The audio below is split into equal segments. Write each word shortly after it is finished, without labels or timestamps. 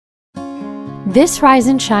This Rise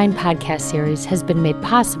and Shine podcast series has been made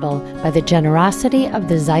possible by the generosity of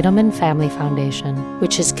the Zeidelman Family Foundation,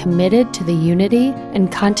 which is committed to the unity and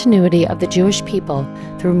continuity of the Jewish people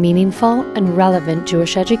through meaningful and relevant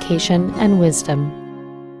Jewish education and wisdom.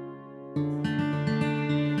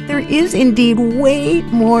 There is indeed way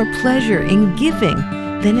more pleasure in giving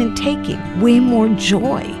than in taking, way more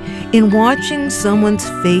joy in watching someone's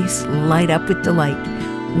face light up with delight,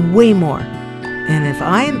 way more. And if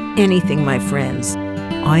I am anything, my friends,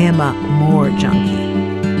 I am a more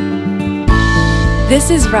junkie. This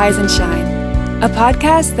is Rise and Shine, a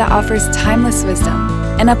podcast that offers timeless wisdom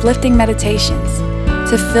and uplifting meditations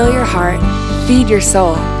to fill your heart, feed your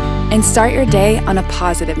soul, and start your day on a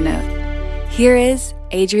positive note. Here is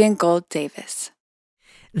Adrienne Gold Davis.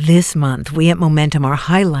 This month, we at Momentum are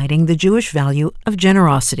highlighting the Jewish value of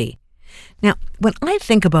generosity. Now, when I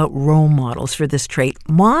think about role models for this trait,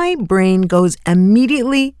 my brain goes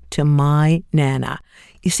immediately to my Nana.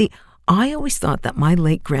 You see, I always thought that my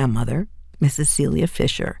late grandmother, Mrs. Celia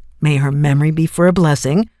Fisher, may her memory be for a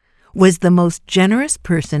blessing, was the most generous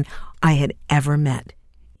person I had ever met.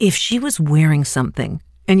 If she was wearing something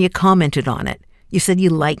and you commented on it, you said you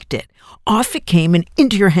liked it, off it came and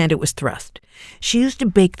into your hand it was thrust. She used to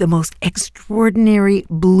bake the most extraordinary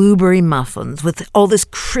blueberry muffins with all this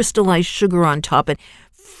crystallized sugar on top, and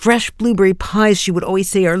fresh blueberry pies, she would always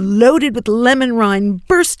say, are loaded with lemon rind,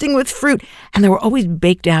 bursting with fruit, and there were always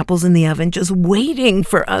baked apples in the oven just waiting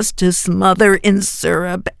for us to smother in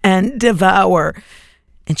syrup and devour.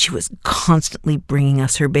 And she was constantly bringing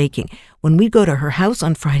us her baking. When we'd go to her house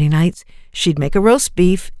on Friday nights, she'd make a roast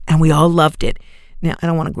beef, and we all loved it. Now, I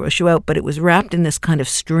don't want to gross you out, but it was wrapped in this kind of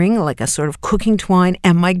string, like a sort of cooking twine,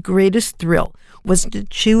 and my greatest thrill was to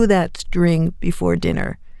chew that string before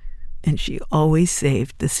dinner. And she always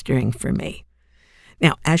saved the string for me.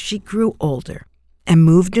 Now, as she grew older and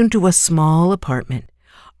moved into a small apartment,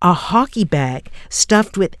 a hockey bag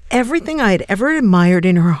stuffed with everything I had ever admired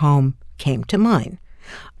in her home came to mind.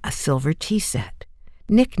 A silver tea set,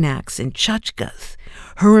 knickknacks and tchotchkes,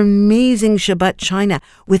 her amazing Shabbat china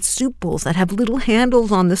with soup bowls that have little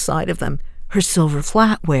handles on the side of them, her silver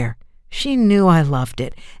flatware. She knew I loved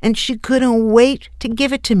it, and she couldn't wait to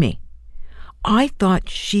give it to me. I thought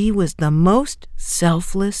she was the most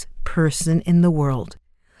selfless person in the world,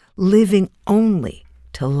 living only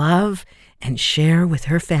to love and share with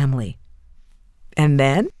her family. And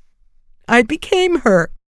then I became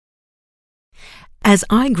her. As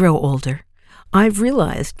I grow older, I've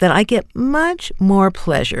realized that I get much more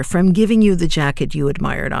pleasure from giving you the jacket you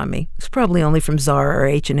admired on me. It's probably only from Zara or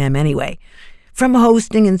H&M anyway. From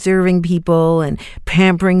hosting and serving people and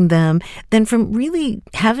pampering them than from really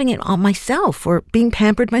having it on myself or being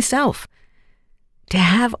pampered myself. To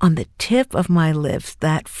have on the tip of my lips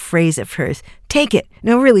that phrase of hers, "Take it.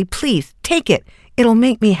 No, really, please, take it. It'll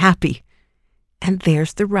make me happy." And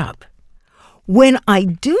there's the rub. When I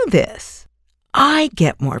do this, I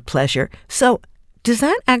get more pleasure. So does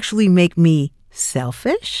that actually make me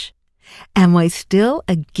selfish? Am I still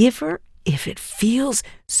a giver if it feels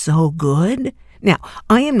so good? Now,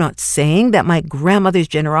 I am not saying that my grandmother's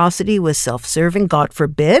generosity was self-serving, God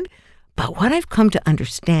forbid, but what I've come to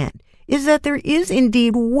understand is that there is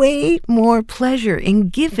indeed way more pleasure in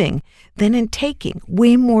giving than in taking,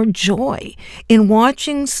 way more joy in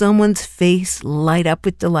watching someone's face light up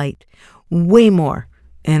with delight, way more.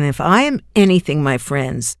 And if I am anything, my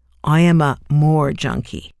friends, I am a more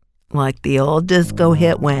junkie. Like the old disco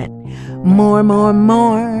hit went, more, more,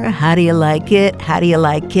 more. How do you like it? How do you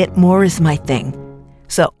like it? More is my thing.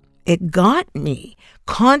 So it got me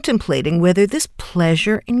contemplating whether this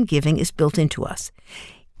pleasure in giving is built into us.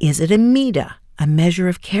 Is it a midah, a measure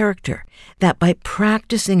of character, that by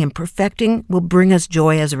practicing and perfecting will bring us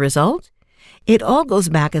joy as a result? It all goes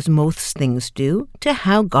back, as most things do, to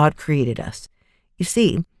how God created us. You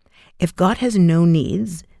see, if God has no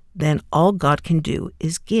needs, then all God can do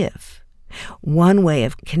is give. One way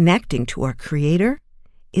of connecting to our Creator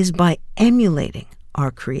is by emulating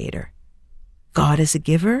our Creator. God is a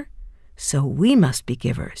giver, so we must be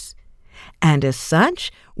givers. And as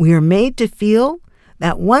such, we are made to feel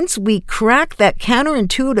that once we crack that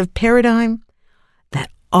counterintuitive paradigm,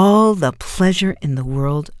 that all the pleasure in the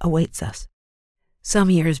world awaits us.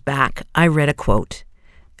 Some years back, I read a quote.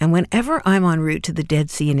 And whenever I'm en route to the Dead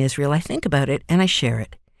Sea in Israel, I think about it and I share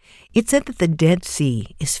it. It said that the Dead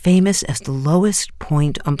Sea is famous as the lowest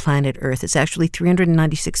point on planet Earth. It's actually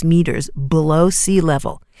 396 meters below sea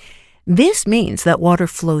level. This means that water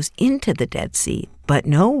flows into the Dead Sea, but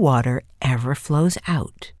no water ever flows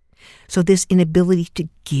out. So this inability to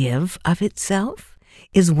give of itself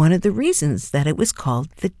is one of the reasons that it was called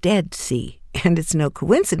the Dead Sea. And it's no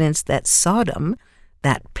coincidence that Sodom,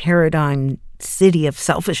 that paradigm city of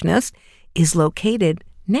selfishness, is located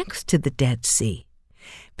next to the Dead Sea.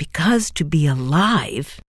 Because to be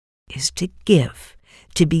alive is to give.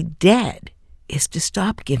 To be dead is to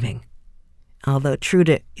stop giving. Although true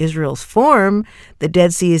to Israel's form, the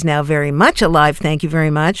Dead Sea is now very much alive. Thank you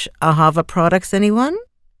very much. Ahava products, anyone?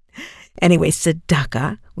 Anyway,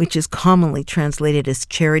 tzedakah, which is commonly translated as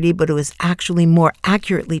charity, but it was actually more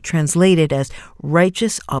accurately translated as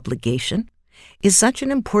righteous obligation, is such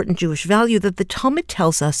an important Jewish value that the Talmud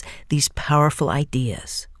tells us these powerful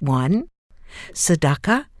ideas. 1,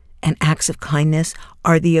 tzedakah and acts of kindness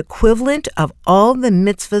are the equivalent of all the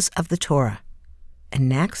mitzvahs of the Torah. And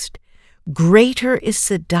next, greater is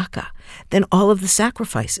tzedakah than all of the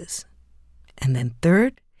sacrifices. And then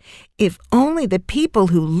third, if only the people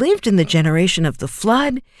who lived in the generation of the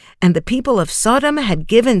flood and the people of Sodom had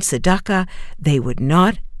given tzedakah, they would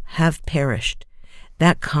not have perished.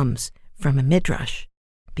 That comes from a midrash,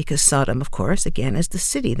 because Sodom, of course, again, is the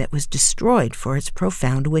city that was destroyed for its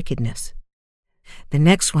profound wickedness. The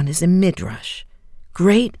next one is a midrash.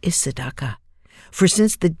 Great is tzedakah. For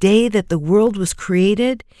since the day that the world was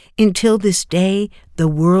created, until this day, the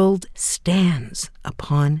world stands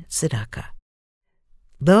upon tzedakah.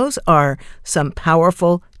 Those are some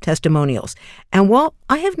powerful testimonials. And while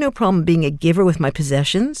I have no problem being a giver with my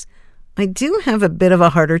possessions, I do have a bit of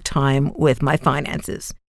a harder time with my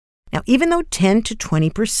finances. Now, even though 10 to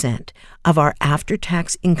 20% of our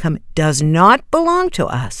after-tax income does not belong to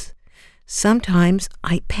us, sometimes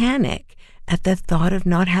I panic at the thought of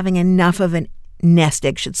not having enough of a nest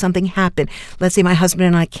egg should something happen. Let's say my husband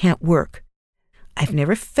and I can't work. I've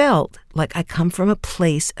never felt like I come from a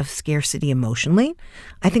place of scarcity emotionally.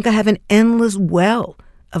 I think I have an endless well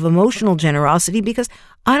of emotional generosity because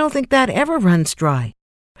I don't think that ever runs dry.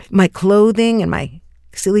 My clothing and my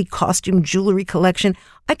silly costume jewelry collection,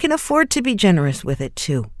 I can afford to be generous with it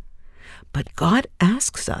too. But God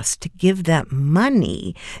asks us to give that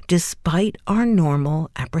money despite our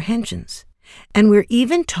normal apprehensions. And we're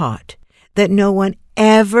even taught that no one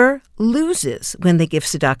ever loses when they give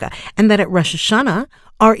tzedakah, and that at Rosh Hashanah,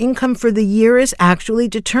 our income for the year is actually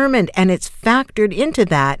determined, and it's factored into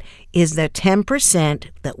that is the 10%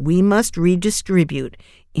 that we must redistribute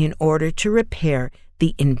in order to repair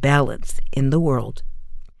the imbalance in the world.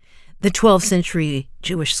 The 12th century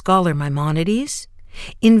Jewish scholar Maimonides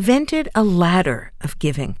invented a ladder of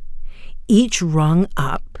giving. Each rung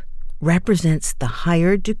up represents the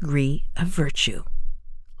higher degree of virtue.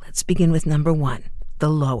 Let's begin with number 1, the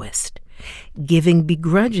lowest, giving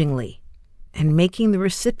begrudgingly and making the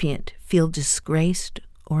recipient feel disgraced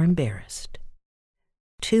or embarrassed.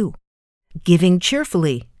 2, giving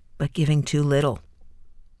cheerfully but giving too little.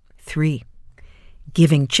 3,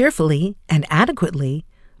 giving cheerfully and adequately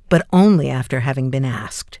but only after having been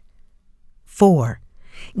asked. 4,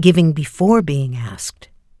 giving before being asked.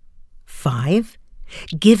 5,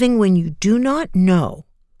 giving when you do not know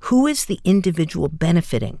who is the individual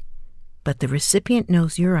benefiting, but the recipient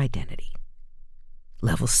knows your identity.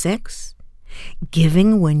 Level 6,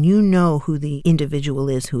 giving when you know who the individual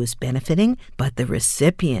is who is benefiting, but the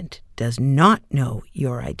recipient does not know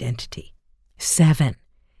your identity. 7,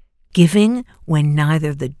 giving when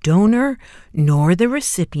neither the donor nor the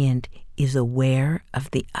recipient is aware of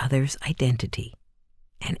the other's identity.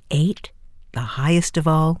 And 8, the highest of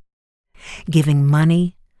all, giving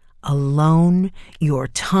money, a loan, your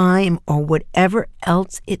time, or whatever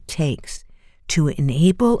else it takes to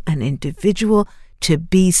enable an individual to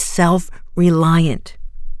be self-reliant.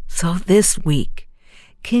 So this week,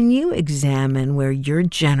 can you examine where you're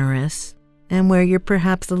generous and where you're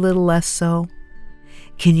perhaps a little less so?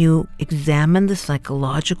 Can you examine the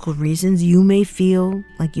psychological reasons you may feel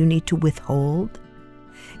like you need to withhold?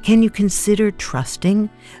 Can you consider trusting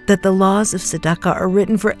that the laws of tzedakah are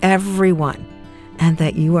written for everyone and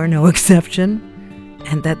that you are no exception,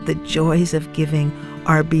 and that the joys of giving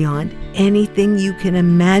are beyond anything you can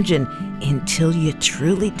imagine until you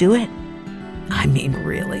truly do it? I mean,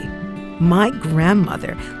 really. My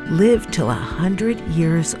grandmother lived till 100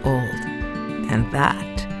 years old, and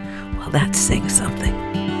that's saying something.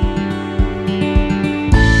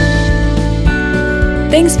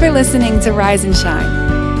 Thanks for listening to Rise and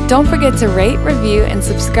Shine. Don't forget to rate, review, and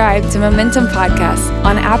subscribe to Momentum Podcasts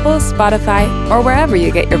on Apple, Spotify, or wherever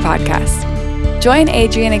you get your podcasts. Join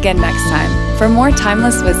Adrienne again next time for more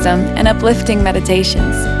timeless wisdom and uplifting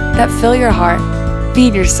meditations that fill your heart,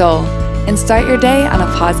 feed your soul, and start your day on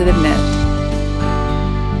a positive note.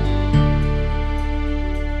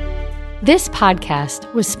 This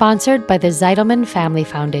podcast was sponsored by the Zeidelman Family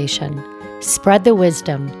Foundation. Spread the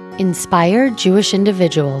wisdom. Inspire Jewish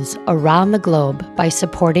individuals around the globe by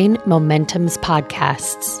supporting Momentum's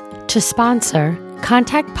podcasts. To sponsor,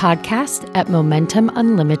 contact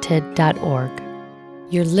podcast@momentumunlimited.org.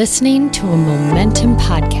 You're listening to a Momentum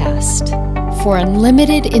podcast. For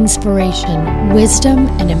unlimited inspiration, wisdom,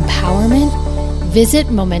 and empowerment, visit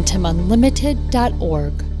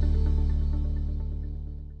momentumunlimited.org.